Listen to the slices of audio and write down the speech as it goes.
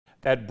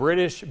That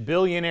British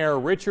billionaire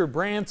Richard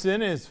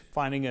Branson is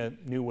finding a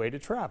new way to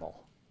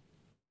travel.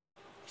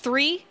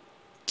 3,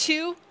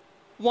 2,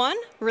 1,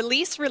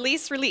 release,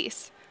 release,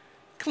 release.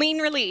 Clean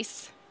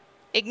release.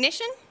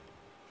 Ignition.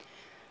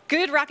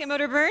 Good rocket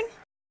motor burn.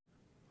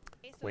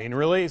 Clean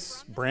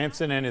release.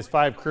 Branson and his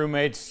 5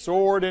 crewmates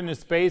soared into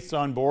space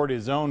on board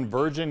his own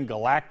Virgin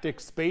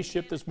Galactic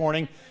spaceship this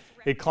morning.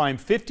 It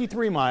climbed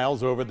 53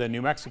 miles over the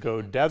New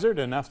Mexico desert,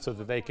 enough so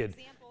that they could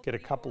get a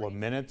couple of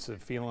minutes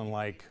of feeling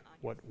like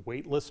what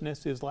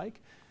weightlessness is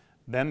like.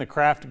 Then the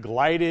craft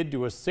glided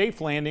to a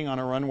safe landing on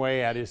a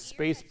runway at his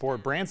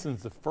spaceport.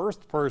 Branson's the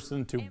first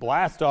person to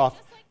blast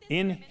off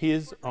in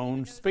his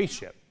own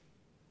spaceship.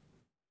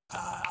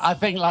 I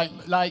think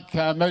like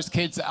most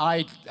kids,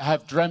 I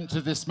have dreamt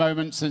of this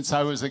moment since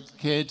I was a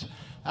kid,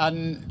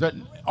 but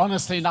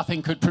honestly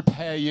nothing could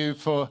prepare you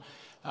for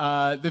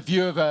the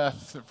view of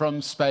Earth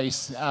from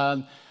space.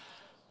 I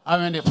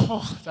mean,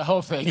 the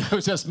whole thing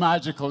was just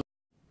magical.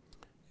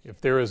 If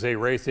there is a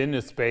race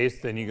into space,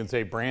 then you can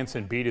say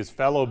Branson beat his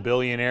fellow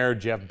billionaire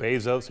Jeff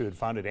Bezos, who had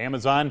founded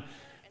Amazon.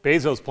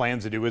 Bezos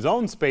plans to do his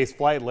own space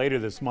flight later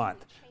this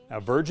month. Now,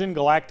 Virgin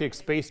Galactic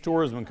Space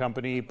Tourism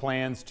Company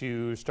plans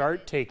to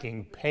start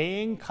taking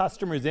paying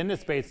customers into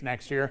space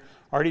next year.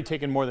 Already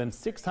taken more than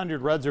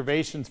 600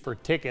 reservations for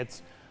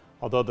tickets,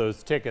 although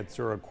those tickets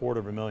are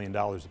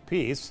 $250,000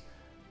 apiece.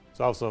 It's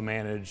also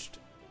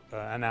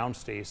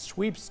announced a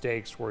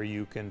sweepstakes where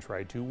you can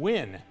try to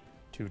win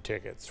 2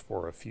 tickets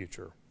for a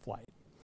future flight.